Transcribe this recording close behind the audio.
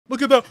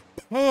Look at the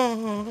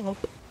pop.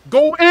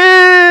 Go in!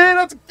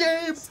 That's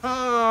game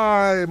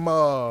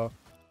time!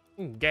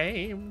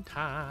 Game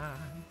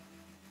time.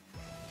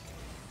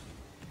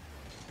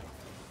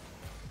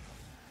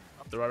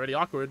 They're already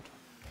awkward.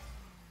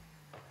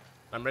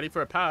 I'm ready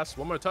for a pass.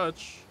 One more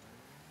touch.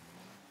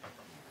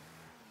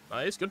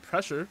 Nice, good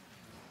pressure.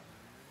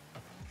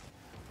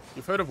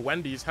 You've heard of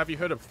Wendy's. Have you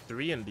heard of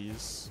 3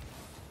 Indies?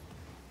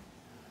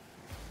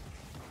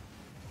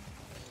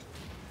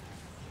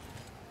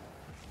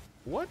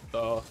 What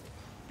the?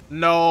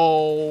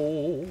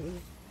 No.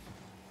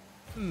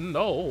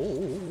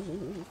 No.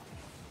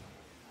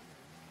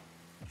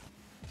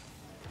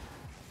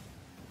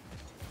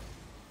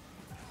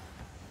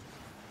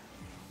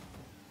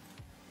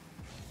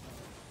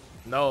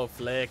 No,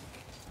 Flick.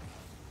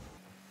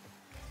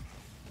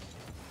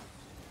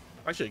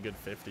 Actually a good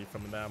 50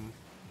 from them.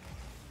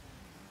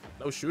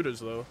 No shooters,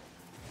 though.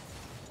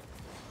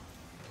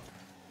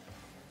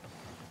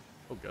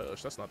 Oh,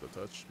 gosh. That's not the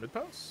touch.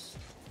 Mid-pass?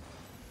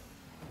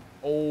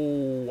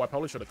 Oh, I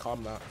probably should have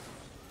calmed that.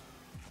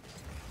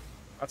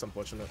 That's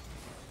unfortunate.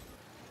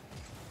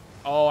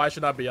 Oh, I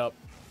should not be up.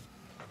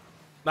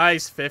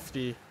 Nice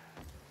 50.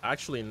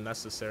 Actually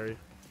necessary.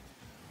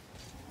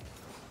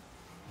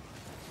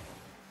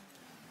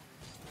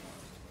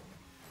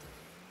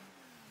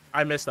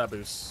 I missed that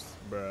boost.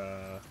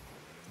 Bruh.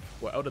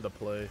 We're out of the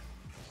play.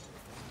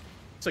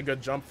 It's a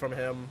good jump from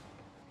him.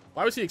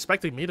 Why was he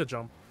expecting me to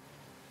jump?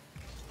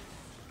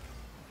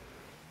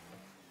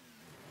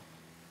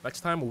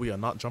 Next time, we are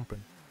not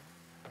jumping.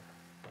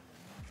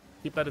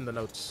 Keep that in the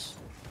notes.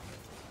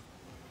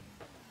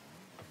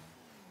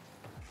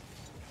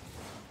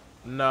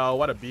 No,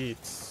 what a beat.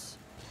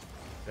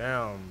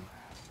 Damn.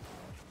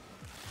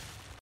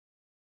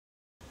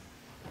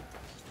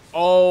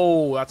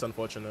 Oh, that's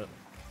unfortunate.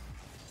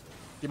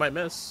 He might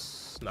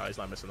miss. No, he's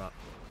not missing that.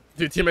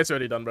 Dude, teammate's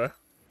already done, bro.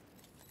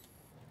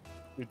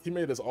 Dude,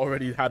 teammate has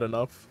already had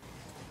enough.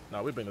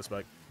 Nah, we bring this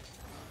back.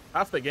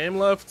 Half the game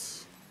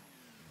left.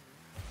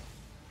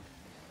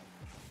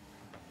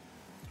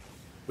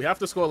 We have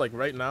to score like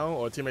right now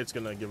or teammate's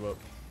gonna give up.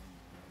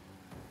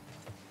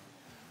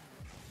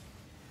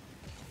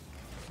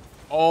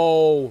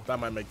 Oh, that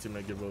might make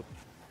teammate give up.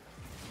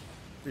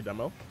 Free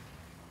demo.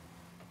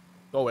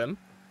 Go in.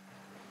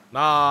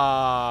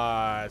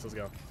 Nice. Let's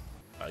go.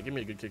 Alright, give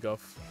me a good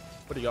kickoff.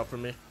 What do you got for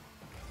me?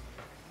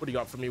 What do you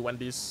got for me,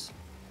 Wendy's?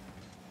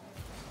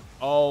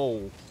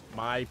 Oh,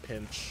 my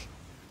pinch.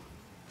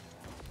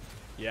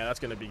 Yeah, that's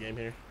gonna be game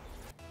here.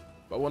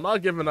 But we're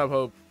not giving up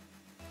hope.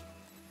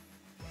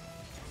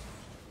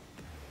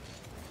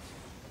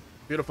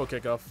 Beautiful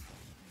kickoff.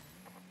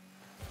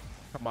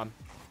 Come on.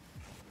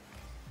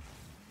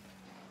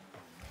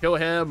 Kill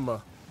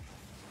him.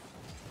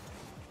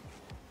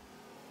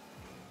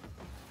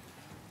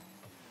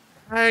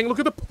 Dang, look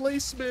at the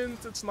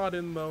placement. It's not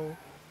in, though.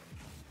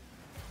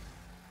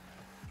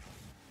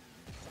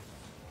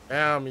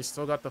 Damn, he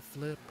still got the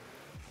flip.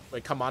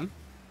 Wait, come on.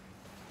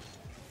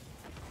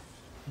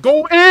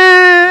 Go in!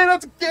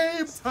 That's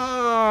game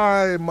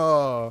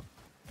time!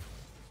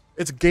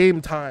 It's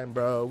game time,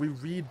 bro. We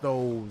read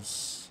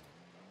those.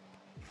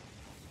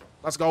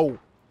 Let's go.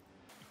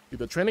 Dude,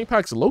 the training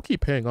pack's low-key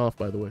paying off,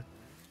 by the way.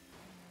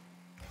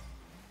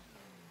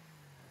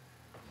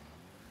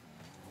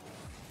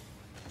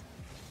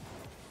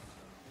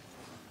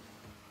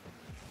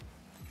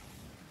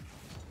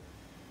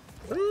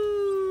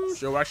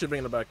 Sure, we're actually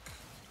bringing it back.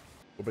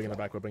 We're bringing it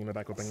back. We're bringing it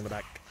back. We're bringing it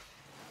back.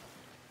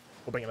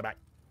 We're bringing it back.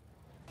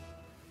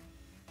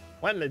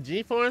 What in the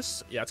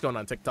G-Force? Yeah, it's going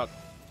on TikTok.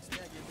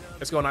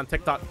 It's going on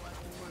TikTok.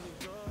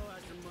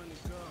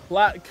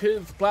 Flat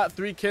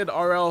 3 kid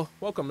RL.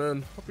 Welcome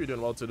in. Hope you're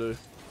doing well today.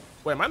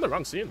 Wait, am I in the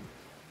wrong scene?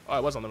 Oh, I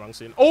was on the wrong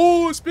scene.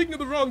 Oh, speaking of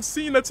the wrong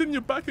scene, that's in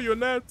your back of your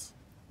net.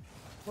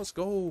 Let's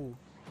go.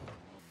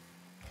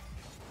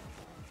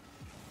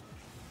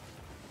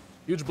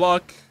 Huge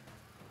block.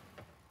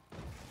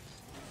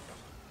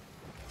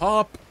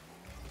 Pop.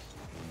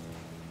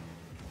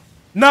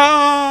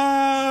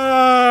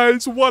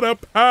 Nice! What a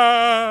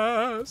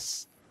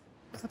pass!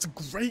 That's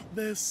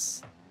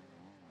greatness.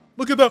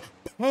 Look at the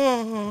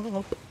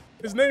pop.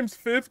 His name's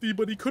 50,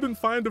 but he couldn't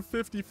find a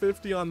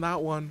 50-50 on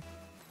that one.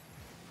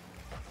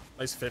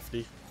 Nice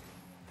 50.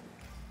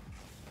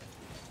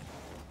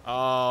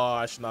 Oh,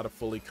 I should not have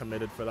fully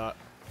committed for that.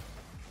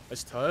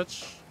 Nice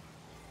touch.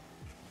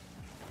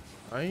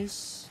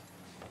 Nice.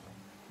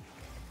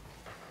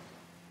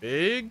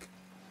 Big.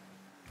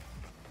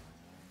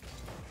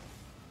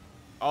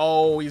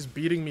 Oh, he's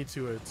beating me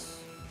to it.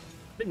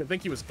 I didn't even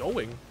think he was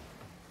going.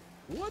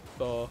 What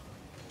the?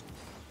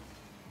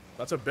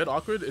 That's a bit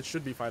awkward. It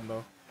should be fine,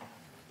 though.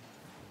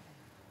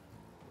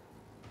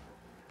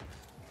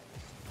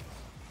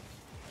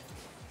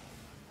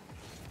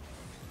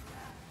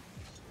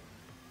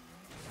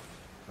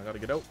 I gotta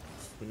get out.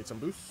 We need some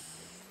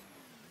boosts.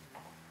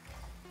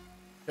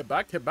 Hit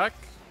back, hit back.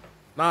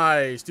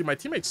 Nice. Dude, my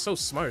teammate's so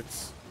smart.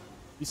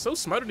 He's so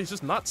smart and he's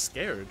just not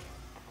scared.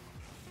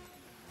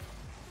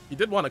 He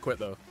did want to quit,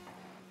 though.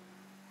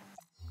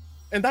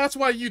 And that's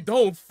why you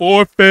don't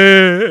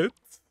forfeit.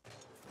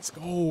 Let's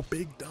go,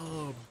 big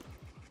dub.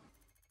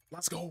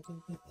 Let's go.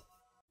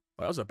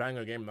 That was a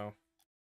banger game, though.